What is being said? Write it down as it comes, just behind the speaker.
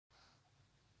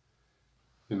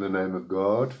In the name of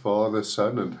God, Father,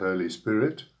 Son, and Holy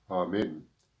Spirit. Amen.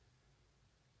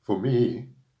 For me,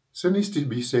 sin is to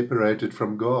be separated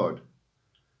from God.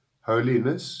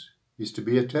 Holiness is to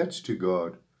be attached to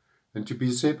God and to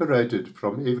be separated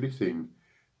from everything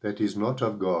that is not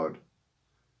of God.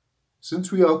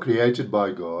 Since we are created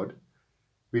by God,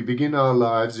 we begin our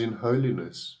lives in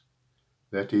holiness.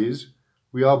 That is,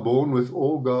 we are born with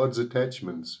all God's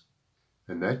attachments,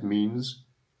 and that means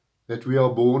that we are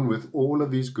born with all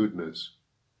of His goodness,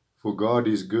 for God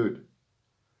is good.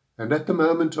 And at the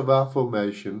moment of our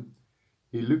formation,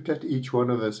 He looked at each one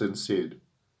of us and said,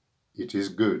 "It is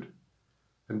good."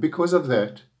 And because of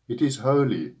that, it is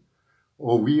holy,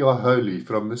 or we are holy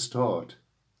from the start.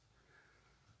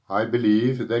 I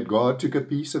believe that God took a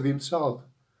piece of Himself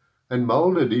and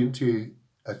molded into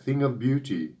a thing of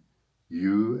beauty,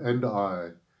 you and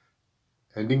I,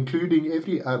 and including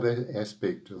every other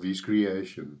aspect of His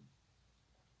creation.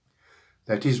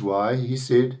 That is why He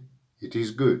said, "It is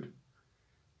good."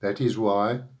 That is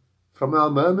why, from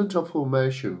our moment of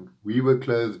formation, we were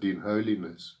clothed in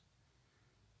holiness.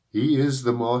 He is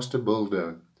the master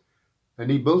builder, and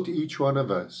He built each one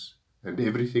of us and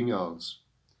everything else.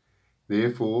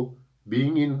 Therefore,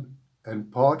 being in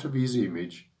and part of His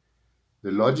image,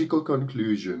 the logical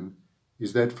conclusion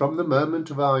is that from the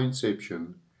moment of our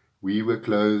inception, we were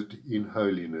clothed in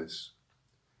holiness.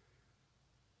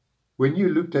 When you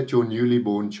looked at your newly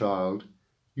born child,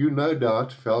 you no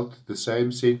doubt felt the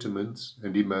same sentiments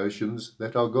and emotions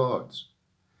that are God's.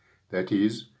 That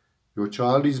is, your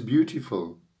child is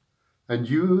beautiful, and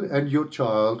you and your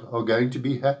child are going to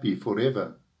be happy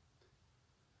forever.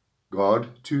 God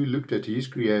too looked at His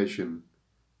creation,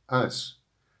 us,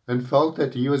 and felt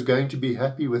that He was going to be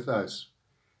happy with us,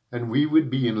 and we would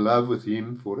be in love with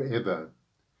Him forever,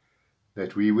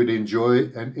 that we would enjoy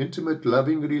an intimate,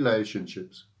 loving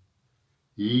relationships,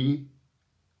 He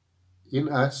in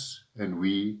us and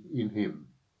we in Him.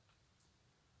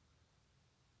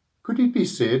 Could it be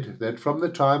said that from the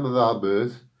time of our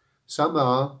birth,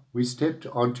 somehow we stepped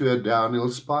onto a downhill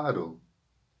spiral?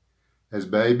 As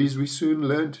babies, we soon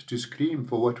learnt to scream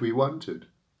for what we wanted.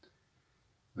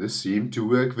 This seemed to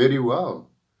work very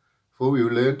well, for we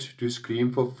learnt to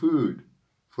scream for food,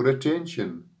 for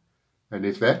attention, and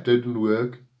if that didn't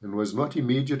work and was not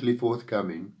immediately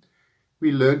forthcoming,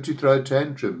 we learnt to throw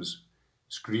tantrums,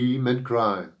 scream and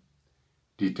cry.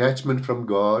 Detachment from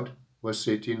God was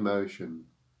set in motion.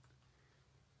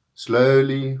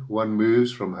 Slowly one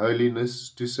moves from holiness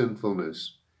to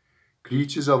sinfulness,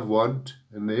 creatures of want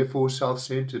and therefore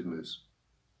self-centeredness.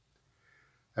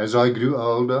 As I grew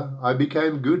older, I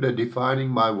became good at defining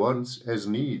my wants as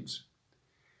needs,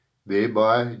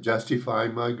 thereby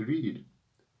justifying my greed,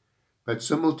 but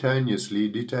simultaneously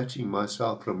detaching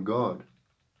myself from God.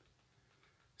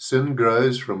 Sin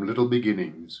grows from little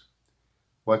beginnings.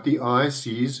 What the eye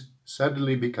sees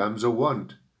suddenly becomes a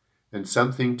want and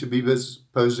something to be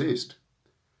possessed.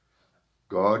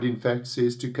 God in fact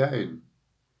says to Cain,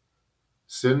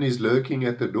 "Sin is lurking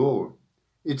at the door.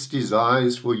 Its desire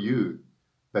is for you,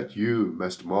 but you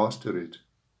must master it."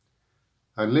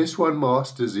 Unless one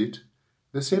masters it,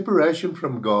 the separation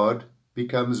from God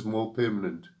becomes more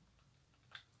permanent.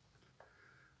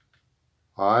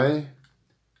 I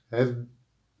have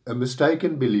a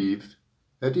mistaken belief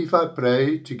that if I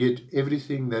pray to get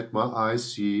everything that my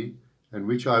eyes see and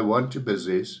which I want to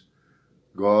possess,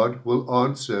 God will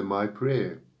answer my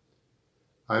prayer.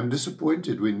 I am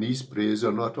disappointed when these prayers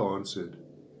are not answered.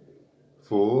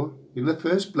 For, in the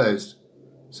first place,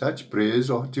 such prayers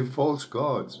are to false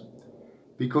gods,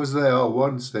 because they are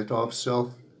wants that are of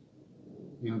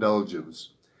self-indulgence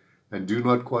and do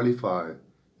not qualify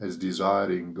as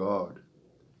desiring God.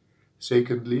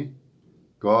 Secondly,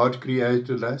 God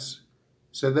created us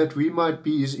so that we might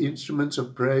be His instruments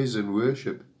of praise and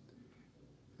worship,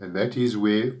 and that is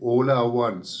where all our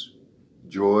wants,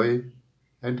 joy,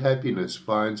 and happiness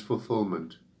finds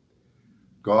fulfillment.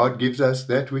 God gives us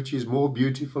that which is more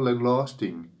beautiful and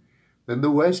lasting than the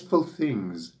wasteful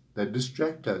things that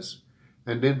distract us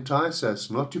and entice us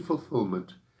not to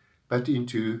fulfillment, but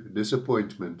into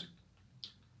disappointment.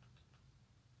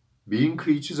 Being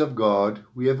creatures of God,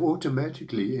 we have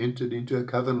automatically entered into a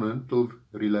covenantal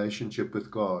relationship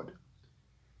with God.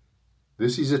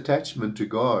 This is attachment to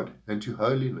God and to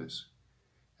holiness,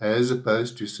 as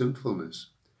opposed to sinfulness,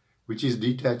 which is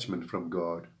detachment from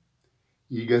God,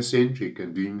 egocentric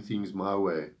and doing things my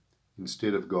way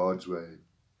instead of God's way.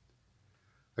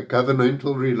 A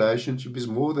covenantal relationship is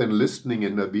more than listening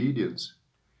and obedience.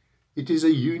 It is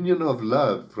a union of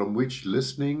love from which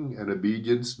listening and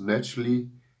obedience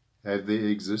naturally have their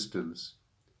existence.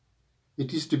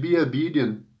 It is to be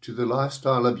obedient to the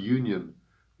lifestyle of union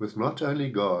with not only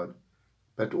God,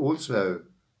 but also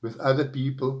with other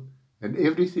people and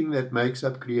everything that makes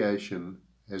up creation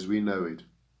as we know it,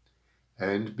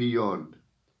 and beyond.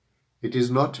 It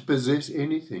is not to possess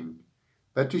anything,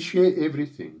 but to share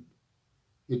everything.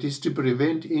 It is to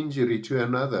prevent injury to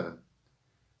another,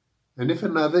 and if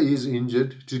another is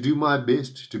injured, to do my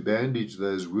best to bandage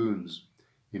those wounds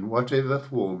in whatever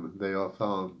form they are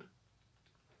found.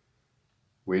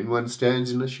 When one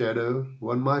stands in a shadow,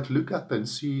 one might look up and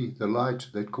see the light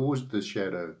that caused the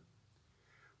shadow.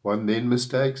 One then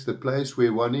mistakes the place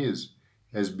where one is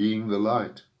as being the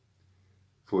light.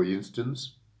 For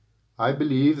instance, I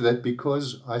believe that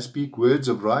because I speak words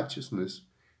of righteousness,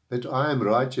 that I am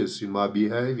righteous in my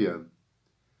behavior.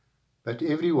 But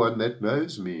everyone that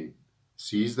knows me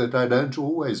sees that I don't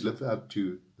always live up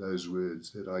to those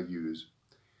words that I use.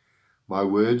 My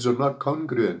words are not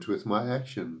congruent with my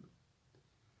action.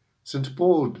 St.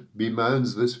 Paul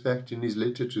bemoans this fact in his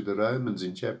letter to the Romans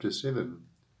in chapter 7.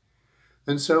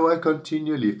 And so I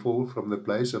continually fall from the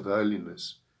place of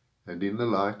holiness and in the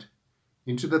light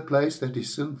into the place that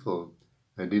is sinful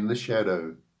and in the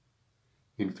shadow.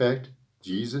 In fact,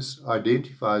 Jesus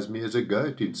identifies me as a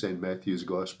goat in St. Matthew's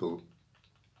Gospel.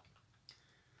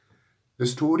 The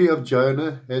story of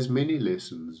Jonah has many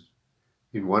lessons.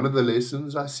 In one of the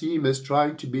lessons, I see him as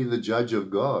trying to be the judge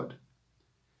of God.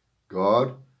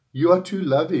 God, you are too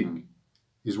loving,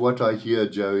 is what I hear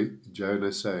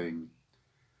Jonah saying.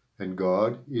 And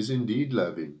God is indeed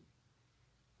loving.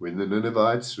 When the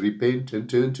Ninevites repent and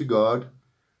turn to God,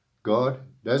 God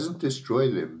doesn't destroy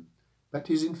them, but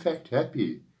is in fact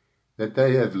happy that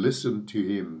they have listened to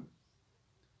him.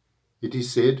 It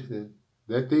is said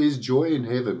that there is joy in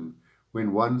heaven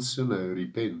when one sinner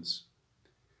repents.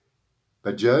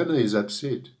 But Jonah is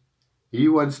upset. He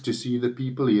wants to see the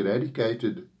people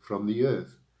eradicated from the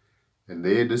earth, and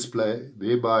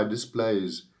thereby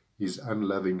displays his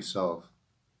unloving self.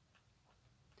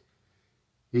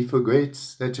 He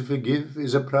forgets that to forgive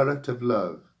is a product of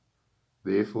love.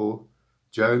 Therefore,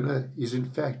 Jonah is in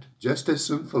fact just as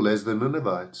sinful as the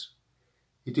Ninevites.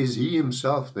 It is he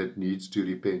himself that needs to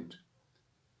repent.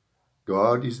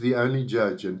 God is the only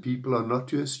judge, and people are not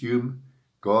to assume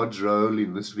God's role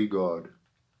in this regard.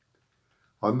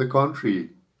 On the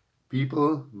contrary,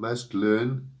 people must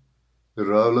learn the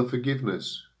role of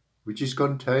forgiveness, which is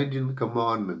contained in the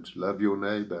commandment, love your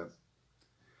neighbor.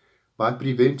 By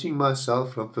preventing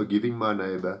myself from forgiving my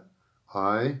neighbor,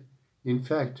 I, in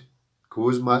fact,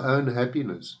 cause my own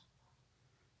happiness.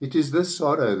 It is this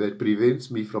sorrow that prevents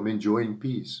me from enjoying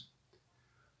peace.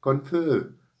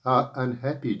 Consider how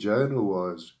unhappy Jonah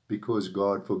was because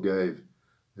God forgave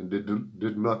and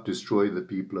did not destroy the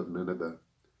people of Nineveh.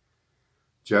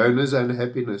 Jonah's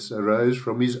unhappiness arose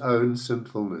from his own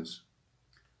sinfulness.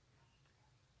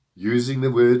 Using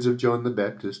the words of John the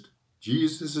Baptist,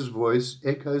 Jesus' voice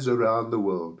echoes around the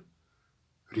world.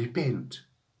 Repent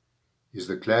is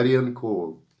the clarion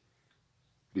call.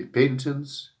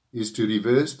 Repentance is to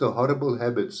reverse the horrible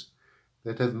habits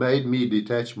that have made me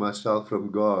detach myself from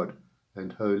God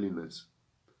and holiness.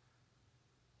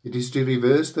 It is to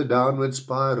reverse the downward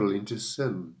spiral into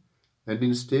sin and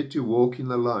instead to walk in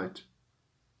the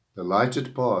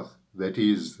lighted path that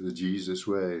is the Jesus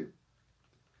way.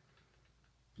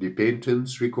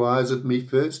 Repentance requires of me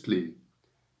firstly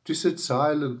to sit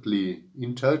silently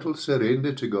in total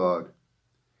surrender to God.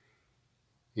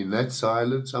 In that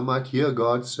silence I might hear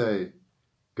God say,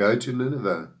 go to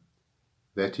Nineveh,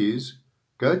 that is,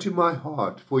 go to my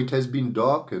heart, for it has been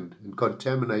darkened and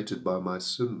contaminated by my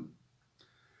sin.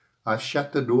 I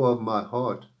shut the door of my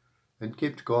heart and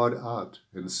kept God out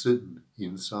and sin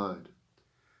inside.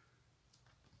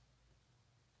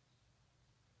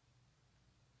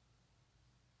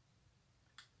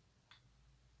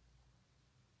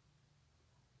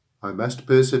 I must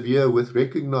persevere with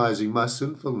recognizing my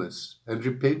sinfulness and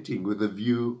repenting with a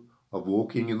view of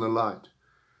walking in the light,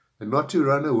 and not to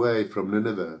run away from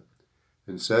Nineveh,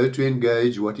 and so to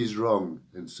engage what is wrong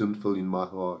and sinful in my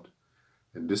heart,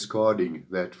 and discarding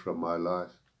that from my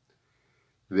life.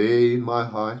 There in my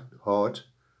heart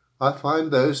I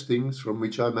find those things from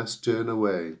which I must turn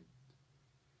away.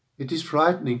 It is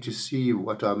frightening to see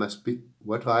what I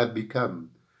have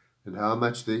become, and how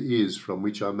much there is from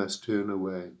which I must turn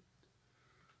away.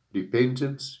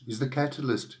 Repentance is the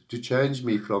catalyst to change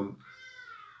me from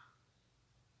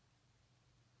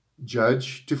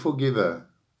judge to forgiver,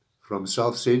 from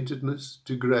self-centeredness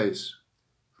to grace,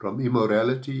 from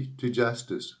immorality to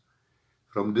justice,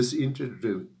 from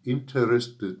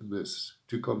disinterestedness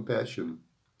to compassion.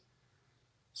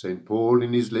 St. Paul,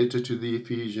 in his letter to the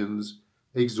Ephesians,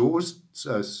 exhorts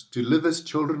us to live as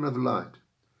children of light,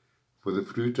 for the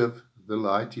fruit of the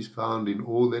light is found in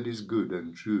all that is good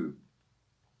and true.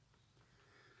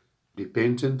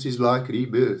 Repentance is like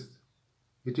rebirth.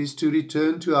 It is to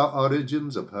return to our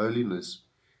origins of holiness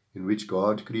in which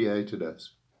God created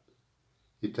us.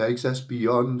 It takes us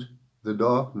beyond the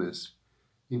darkness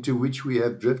into which we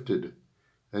have drifted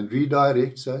and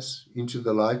redirects us into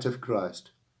the light of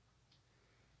Christ.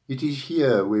 It is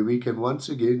here where we can once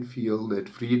again feel that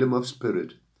freedom of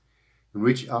spirit, in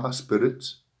which our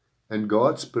spirits and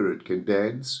God's Spirit can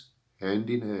dance hand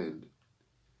in hand.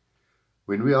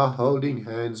 When we are holding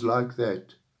hands like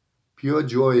that, pure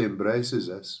joy embraces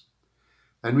us,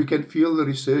 and we can feel the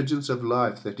resurgence of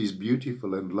life that is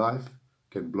beautiful, and life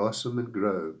can blossom and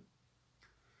grow.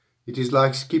 It is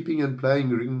like skipping and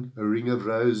playing a ring of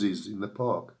roses in the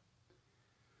park.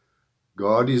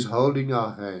 God is holding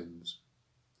our hands.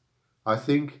 I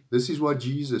think this is what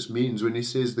Jesus means when he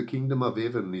says the kingdom of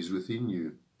heaven is within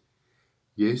you.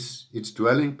 Yes, its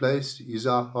dwelling place is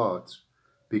our hearts,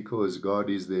 because God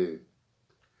is there.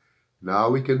 Now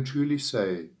we can truly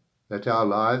say that our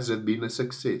lives have been a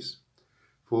success,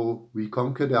 for we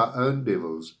conquered our own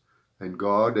devils, and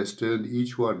God has turned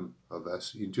each one of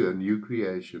us into a new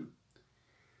creation.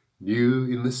 New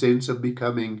in the sense of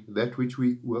becoming that which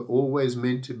we were always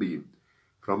meant to be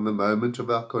from the moment of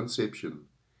our conception,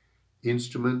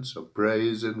 instruments of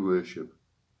praise and worship.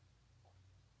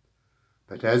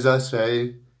 But as I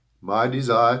say, my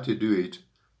desire to do it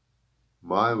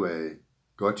my way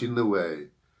got in the way,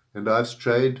 and I've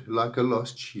strayed like a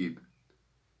lost sheep.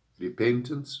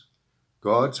 Repentance,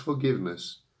 God's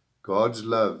forgiveness, God's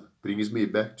love brings me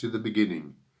back to the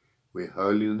beginning, where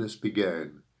holiness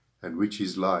began, and which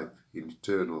is life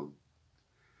eternal.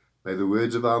 May the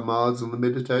words of our mouths and the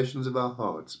meditations of our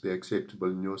hearts be acceptable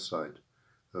in your sight,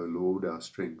 O Lord, our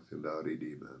strength and our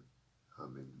Redeemer.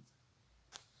 Amen.